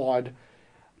to slide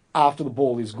after the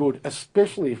ball is good,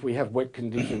 especially if we have wet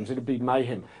conditions. It'd be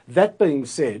mayhem. That being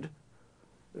said,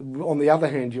 on the other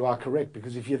hand, you are correct,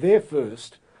 because if you're there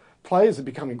first, players are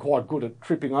becoming quite good at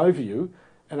tripping over you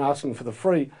and asking for the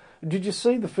free. Did you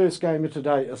see the first game of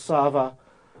today, Asava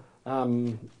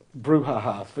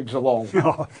Bruhaha for Geelong?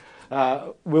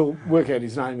 We'll work out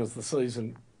his name as the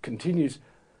season continues.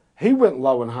 He went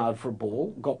low and hard for a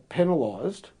ball, got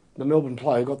penalised. The Melbourne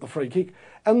player got the free kick.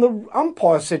 And the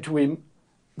umpire said to him,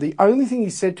 the only thing he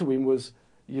said to him was,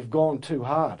 "You've gone too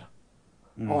hard."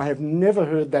 I have never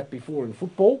heard that before in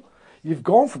football. You've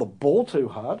gone for the ball too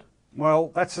hard.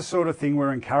 Well, that's the sort of thing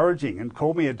we're encouraging. And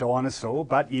call me a dinosaur,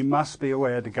 but you must be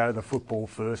allowed to go to the football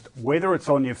first, whether it's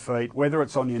on your feet, whether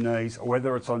it's on your knees, or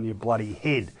whether it's on your bloody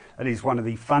head. It is one of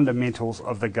the fundamentals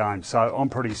of the game. So I'm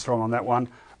pretty strong on that one.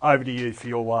 Over to you for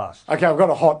your last. Okay, I've got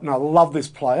a hot, and I love this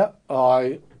player.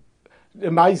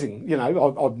 Amazing. You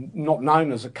know, I'm not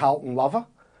known as a Carlton lover,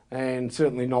 and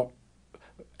certainly not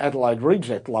Adelaide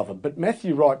reject lover. But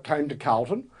Matthew Wright came to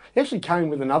Carlton. He actually came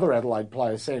with another Adelaide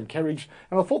player, Sam Kerridge,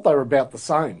 and I thought they were about the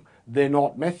same. They're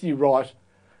not. Matthew Wright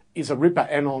is a ripper,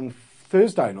 and on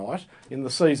Thursday night in the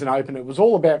season opener, it was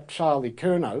all about Charlie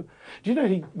Curnow. Do you know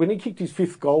when he kicked his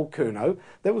 5th goal, Curnow,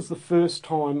 that was the first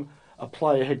time a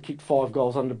player had kicked 5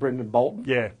 goals under Brendan Bolton?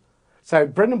 Yeah. So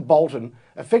Brendan Bolton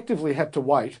effectively had to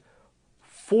wait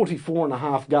 44 and a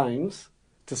half games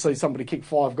to see somebody kick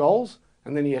 5 goals,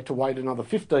 and then he had to wait another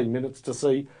 15 minutes to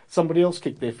see somebody else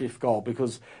kick their 5th goal,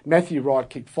 because Matthew Wright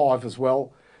kicked 5 as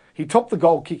well. He topped the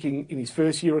goal kicking in his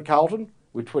first year at Carlton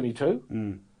with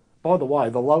 22. By the way,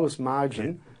 the lowest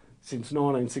margin since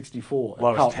 1964.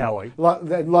 Lowest tally.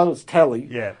 The lowest tally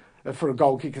Yeah. For a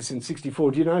goal kicker since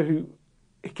 64. Do you know who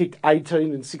kicked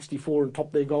 18 and 64 and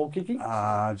topped their goal kicking?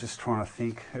 Just trying to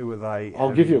think. Who were they?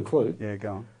 I'll give you a clue. Yeah,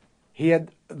 go on. He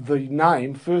had the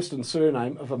name, first and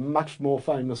surname, of a much more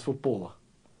famous footballer.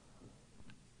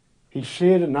 He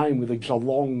shared a name with a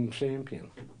Geelong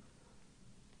champion.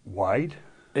 Wade?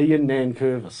 Ian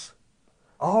Nankervis.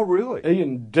 Oh, really?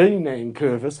 Ian D.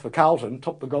 Nankervis for Carlton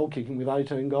topped the goal kicking with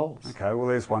 18 goals. Okay, well,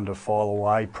 there's one to file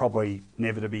away. Probably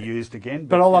never to be used again.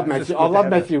 But I love Matthew. I love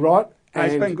Matthew Wright.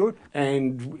 He's been good.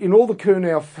 And in all the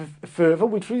Curnow fervour,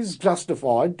 which is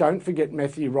justified, don't forget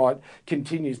Matthew Wright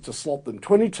continues to slot them.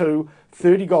 22,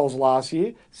 30 goals last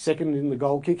year, second in the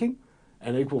goal kicking,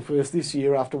 and equal first this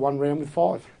year after one round with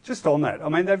 5. Just on that, I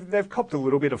mean, they've copped a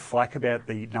little bit of flack about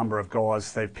the number of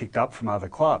guys they've picked up from other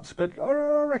clubs, but I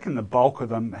reckon the bulk of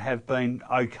them have been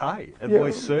okay, at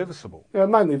least serviceable. Yeah,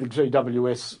 mainly the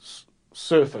GWS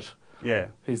Surfeit. Yeah.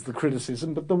 Is the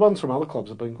criticism, but the ones from other clubs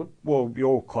have been good. Well,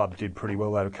 your club did pretty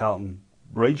well out of Carlton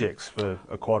rejects for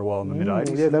quite a while in the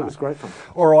mid-80s. Yeah, that was great fun.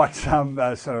 All right,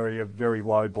 sorry, a very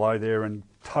low blow there and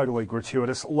totally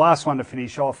gratuitous. Last one to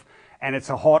finish off, and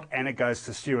it's a hot, and it goes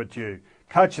to Stuart Dew.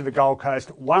 Coach of the Gold Coast,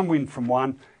 1 win from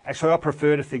 1. Actually, I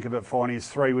prefer to think of it, Finey, as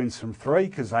 3 wins from 3,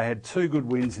 because they had 2 good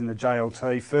wins in the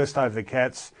JLT, first over the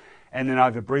Cats and then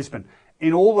over Brisbane.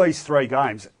 In all these 3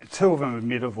 games, 2 of them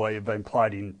admittedly have been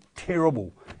played in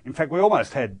terrible. In fact, we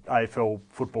almost had AFL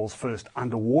football's first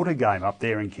underwater game up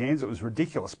there in Cairns. It was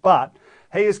ridiculous. But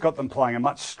he has got them playing a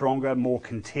much stronger, more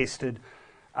contested,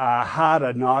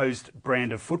 harder-nosed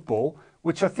brand of football,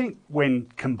 which I think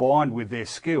when combined with their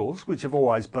skills, which have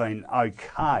always been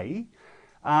okay,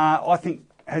 I think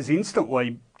has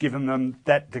instantly given them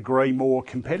that degree more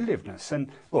competitiveness.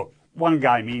 And look, 1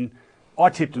 game in, I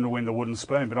tipped them to win the wooden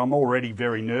spoon, but I'm already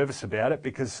very nervous about it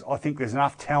because I think there's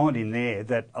enough talent in there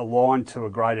that, aligned to a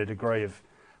greater degree of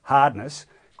hardness,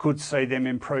 could see them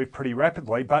improve pretty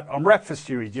rapidly. But I'm wrapped for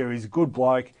Stewie Dew. He's a good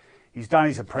bloke. He's done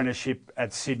his apprenticeship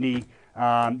at Sydney.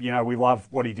 We love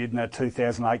what he did in that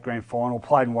 2008 grand final,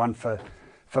 played and won for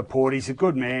Port. He's a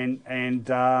good man.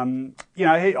 And, I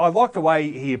like the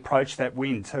way he approached that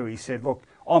win too. He said, look,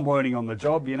 I'm learning on the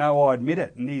job, I admit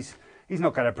it. And he's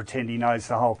not going to pretend he knows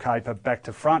the whole caper back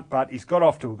to front, but he's got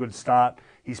off to a good start.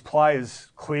 His players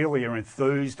clearly are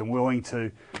enthused and willing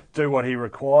to do what he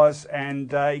requires,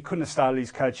 and he couldn't have started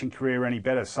his coaching career any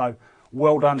better. So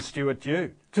well done, Stuart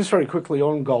Dew. Just very quickly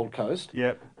on Gold Coast.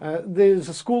 Yep. There's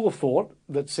a school of thought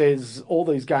that says all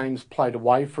these games played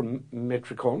away from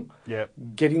Metricon,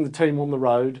 getting the team on the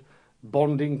road,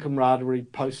 bonding, camaraderie,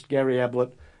 post Gary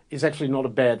Ablett, is actually not a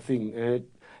bad thing. It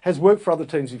has worked for other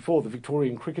teams before. The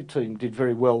Victorian cricket team did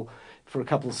very well for a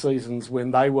couple of seasons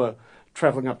when they were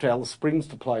travelling up to Alice Springs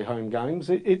to play home games.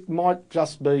 It might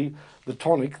just be the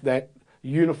tonic that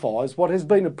unifies what has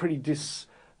been a pretty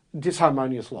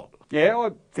disharmonious lot. Yeah,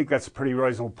 I think that's a pretty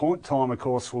reasonable point. Time, of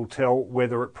course, will tell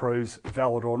whether it proves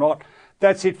valid or not.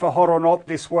 That's it for Hot or Not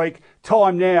this week.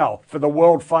 Time now for the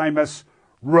world-famous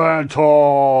Rant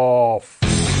Off.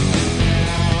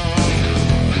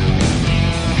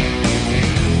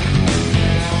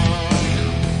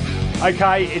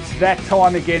 Okay, it's that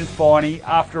time again, Finey.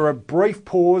 After a brief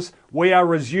pause, we are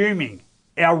resuming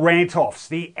our rant-offs,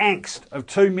 the angst of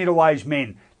two middle-aged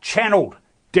men, channeled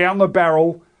down the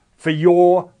barrel for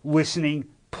your listening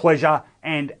pleasure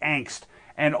and angst.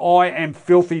 And I am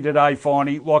filthy today,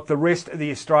 Finey, like the rest of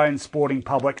the Australian sporting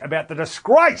public, about the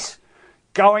disgrace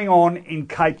going on in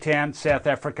Cape Town, South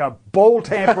Africa. Ball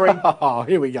tampering. Oh,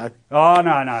 here we go. Oh,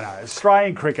 no.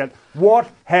 Australian cricket, what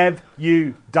have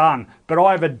you done? But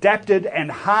I have adapted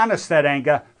and harnessed that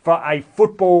anger for a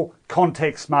football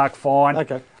context, Mark Fine.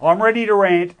 Okay. I'm ready to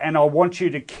rant, and I want you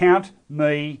to count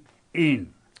me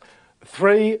in.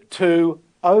 3, 2,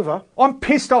 over. I'm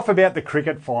pissed off about the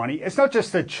cricket, Finey. It's not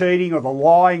just the cheating or the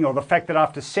lying or the fact that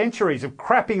after centuries of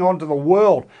crapping onto the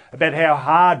world about how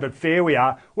hard but fair we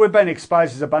are, we've been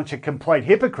exposed as a bunch of complete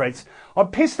hypocrites. I'm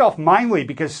pissed off mainly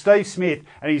because Steve Smith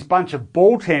and his bunch of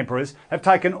ball tamperers have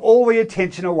taken all the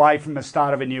attention away from the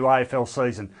start of a new AFL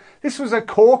season. This was a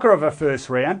corker of a first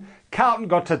round. Carlton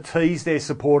got to tease their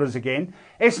supporters again.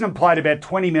 Essendon played about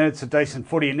 20 minutes of decent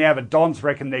footy, and now the Dons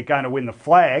reckon they're going to win the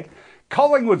flag.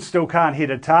 Collingwood still can't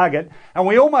hit a target, and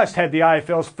we almost had the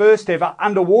AFL's first ever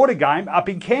underwater game up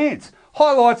in Cairns.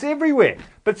 Highlights everywhere.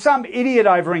 But some idiot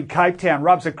over in Cape Town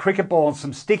rubs a cricket ball on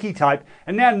some sticky tape,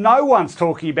 and now no one's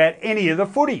talking about any of the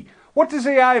footy. What does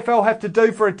the AFL have to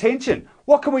do for attention?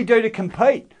 What can we do to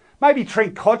compete? Maybe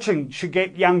Trent Cotchin should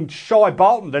get young Shy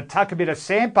Bolton to tuck a bit of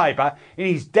sandpaper in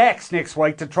his dacks next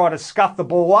week to try to scuff the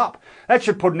ball up. That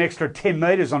should put an extra 10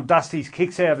 metres on Dusty's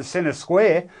kicks out of the centre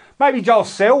square. Maybe Joel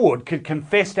Selwood could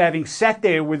confess to having sat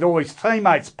there with all his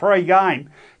teammates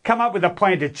pre-game, come up with a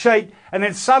plan to cheat, and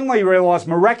then suddenly realise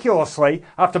miraculously,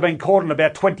 after being caught on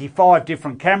about 25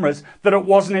 different cameras, that it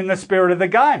wasn't in the spirit of the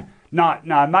game. No,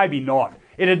 maybe not.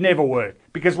 It'd never work.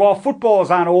 Because while footballers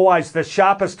aren't always the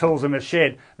sharpest tools in the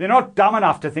shed, they're not dumb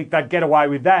enough to think they'd get away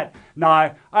with that.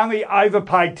 No, only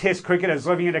overpaid test cricketers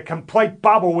living in a complete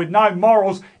bubble with no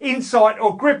morals, insight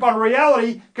or grip on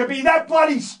reality could be that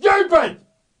bloody stupid!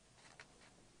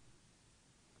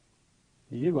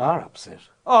 You are upset.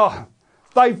 Oh,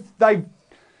 they've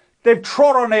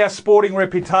trod on our sporting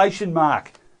reputation,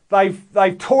 Mark.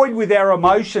 They've toyed with our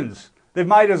emotions. They've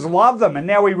made us love them, and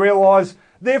now we realise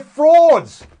they're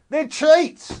frauds. They're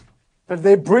cheats. But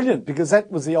they're brilliant, because that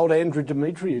was the old Andrew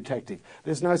Demetriou tactic.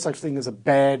 There's no such thing as a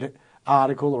bad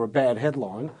article or a bad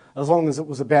headline as long as it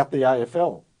was about the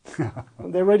AFL.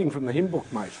 They're reading from the hymn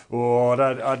book, mate. Oh,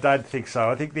 I don't think so.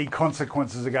 I think the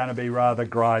consequences are going to be rather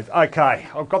grave. Okay,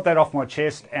 I've got that off my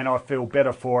chest and I feel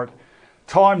better for it.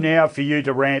 Time now for you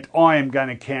to rant. I am going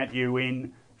to count you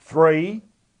in. 3,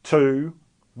 2,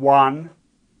 1,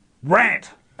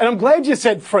 rant! And I'm glad you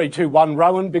said 3, 2, 1,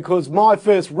 Rowan, because my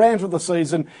first rant of the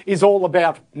season is all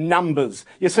about numbers.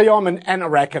 You see, I'm an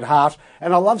anorak at heart,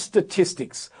 and I love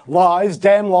statistics. Lies,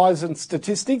 damn lies and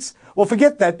statistics. Well,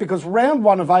 forget that, because round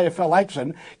 1 of AFL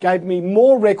action gave me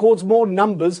more records, more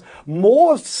numbers,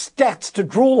 more stats to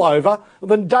drool over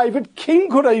than David King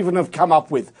could even have come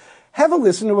up with. Have a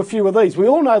listen to a few of these. We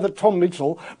all know that Tom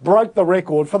Mitchell broke the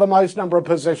record for the most number of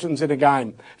possessions in a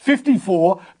game.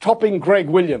 54, topping Greg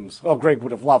Williams. Oh, Greg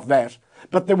would have loved that.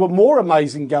 But there were more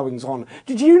amazing goings on.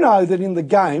 Did you know that in the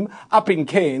game up in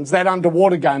Cairns, that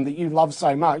underwater game that you love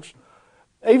so much,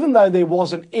 even though there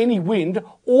wasn't any wind,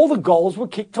 all the goals were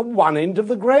kicked to one end of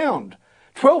the ground.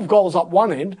 12 goals up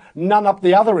one end, none up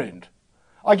the other end.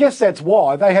 I guess that's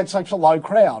why they had such a low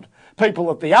crowd.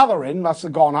 People at the other end must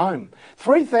have gone home.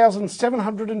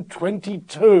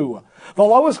 3,722. The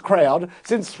lowest crowd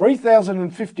since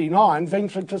 3,059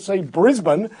 ventured to see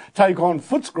Brisbane take on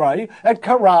Footscray at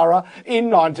Carrara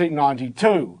in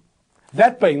 1992.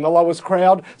 That being the lowest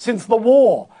crowd since the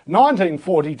war,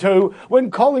 1942,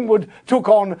 when Collingwood took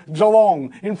on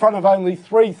Geelong in front of only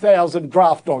 3,000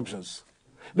 draft dodgers.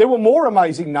 There were more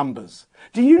amazing numbers.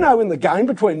 Do you know in the game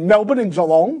between Melbourne and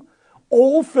Geelong,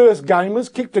 all first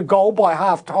gamers kicked a goal by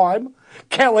half time?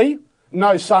 Kelly,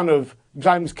 no son of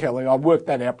James Kelly, I worked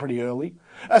that out pretty early.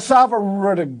 Asava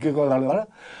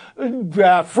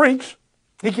Freaks,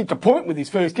 he kicked a point with his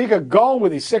first kick, a goal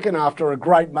with his second after a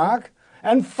great mark.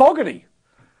 And Fogarty.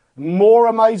 More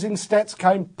amazing stats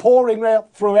came pouring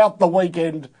out throughout the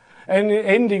weekend, and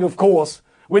ending, of course,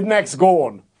 with Max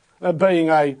Gawn being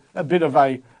a bit of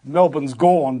a Melbourne's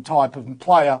Gawn type of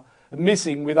player,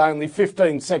 missing with only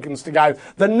 15 seconds to go.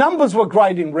 The numbers were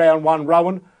great in round 1,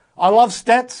 Rowan. I love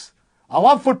stats, I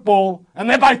love football, and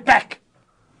they're both back.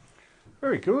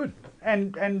 Very good.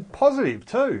 And positive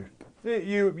too.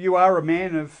 You are a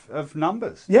man of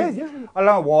numbers. Yeah. I don't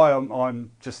know why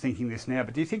I'm just thinking this now,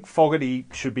 but do you think Fogarty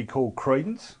should be called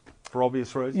Credence for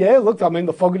obvious reasons? Yeah, look, I mean,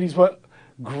 the Fogartys were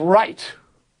great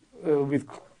with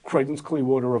Creedence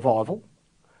Clearwater Revival.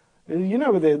 You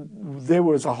know, there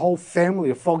was a whole family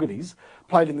of Fogartys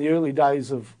played in the early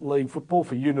days of league football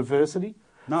for University,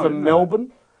 for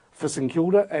Melbourne, for St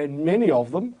Kilda, and many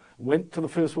of them went to the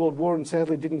First World War and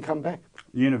sadly didn't come back.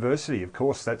 University, of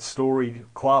course, that storied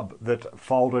club that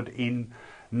folded in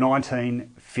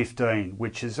 1915,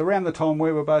 which is around the time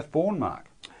we were both born, Mark.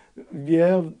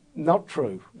 Yeah, not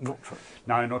true. Not true.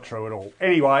 No, not true at all.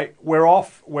 Anyway, we're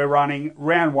off. We're running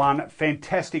round one.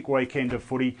 Fantastic weekend of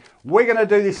footy. We're going to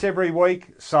do this every week,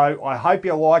 so I hope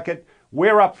you like it.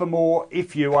 We're up for more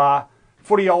if you are.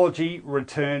 Footyology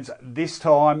returns this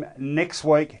time next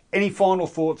week. Any final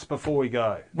thoughts before we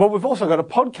go? Well, we've also got a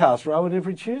podcast, Rowan,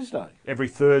 every Tuesday. Every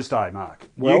Thursday, Mark.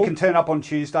 Well, you can turn up on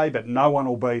Tuesday, but no one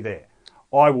will be there.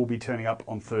 I will be turning up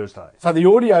on Thursday. So the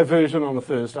audio version on a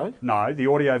Thursday? No, the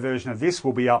audio version of this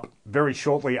will be up very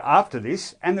shortly after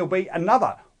this, and there'll be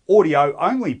another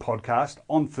audio-only podcast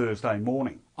on Thursday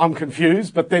morning. I'm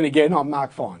confused, but then again, I'm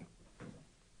Mark Fine.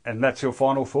 And that's your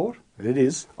final thought? It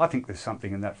is. I think there's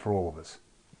something in that for all of us.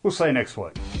 We'll see you next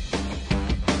week.